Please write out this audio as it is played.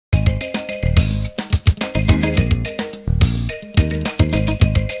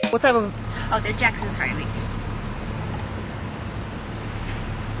What type of... Oh, they're Jackson's hartebeest.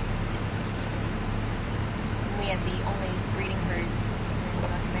 We have the only breeding herds in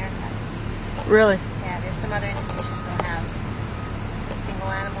North America. Really? Yeah, there's some other institutions that have single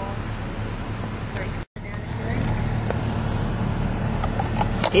animals.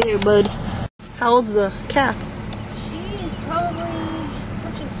 Hey there, bud. How old's the calf? She is probably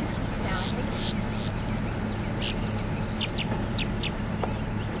approaching 6 weeks now, I think.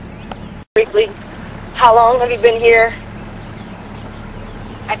 Briefly, how long have you been here?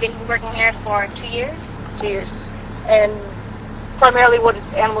 I've been working here for 2 years. 2 years. And primarily what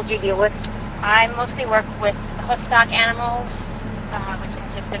animals do you deal with? I mostly work with hoofstock animals, which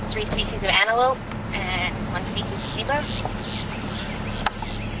consists of 3 species of antelope and 1 species of zebra.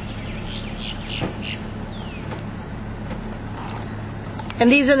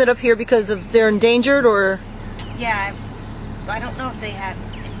 And these ended up here because of they're endangered, or? Yeah, I don't know if they have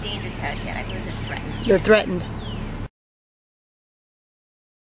endangered status yet. I believe they're threatened. They're threatened.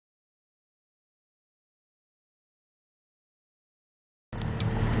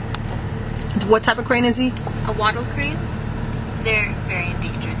 What type of crane is he? A wattled crane. So they're very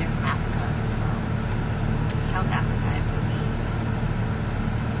endangered. They're from Africa as well. South Africa, I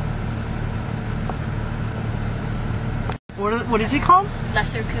believe. What is he called?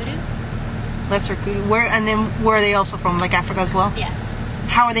 Lesser kudu. Lesser kudu. Where are they also from? Like Africa as well? Yes.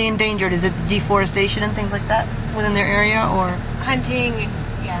 How are they endangered? Is it deforestation and things like that within their area, or? Hunting and,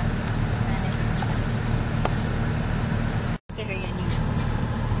 yeah. Very unusual.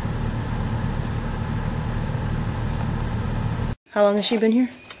 How long has she been here?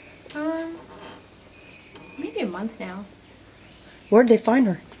 Maybe a month now. Where did they find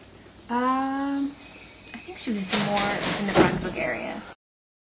her? I think she was more in the Brunswick area.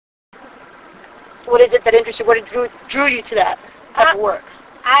 What is it that interested you? What drew you to that type of work?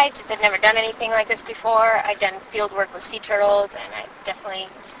 I just had never done anything like this before. I'd done field work with sea turtles, and I definitely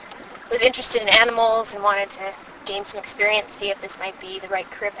was interested in animals and wanted to gain some experience, see if this might be the right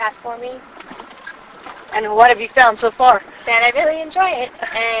career path for me. And what have you found so far? That I really enjoy it,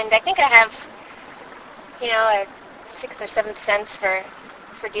 and I think I have, a 6th or 7th sense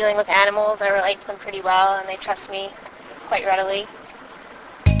for dealing with animals. I relate to them pretty well, and they trust me quite readily.